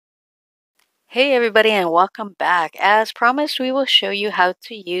Hey everybody and welcome back. As promised, we will show you how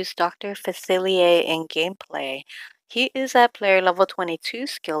to use Dr. Facilier in gameplay. He is at player level 22,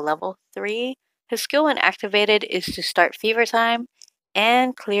 skill level 3. His skill when activated is to start fever time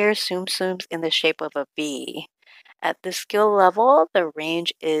and clear Tsums in the shape of a V. At this skill level, the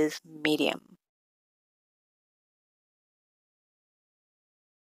range is medium.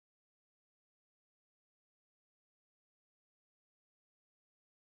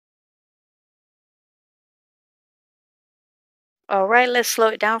 Alright, let's slow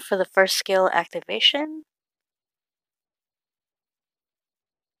it down for the first skill activation.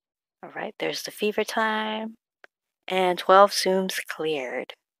 Alright, there's the fever time and 12 Tsums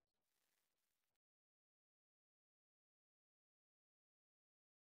cleared.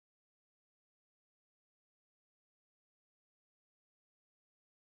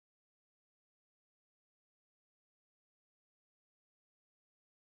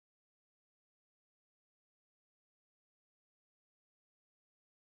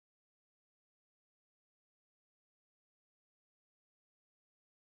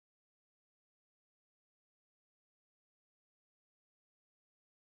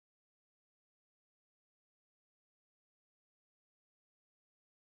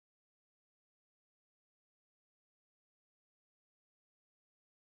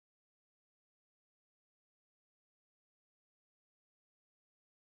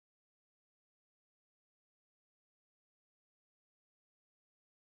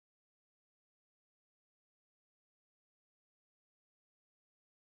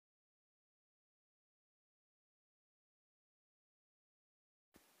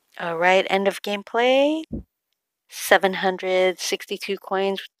 Alright, end of gameplay. 762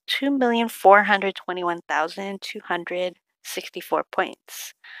 coins, 2,421,264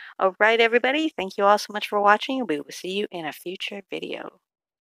 points. All right, everybody. Thank you all so much for watching. We will see you in a future video.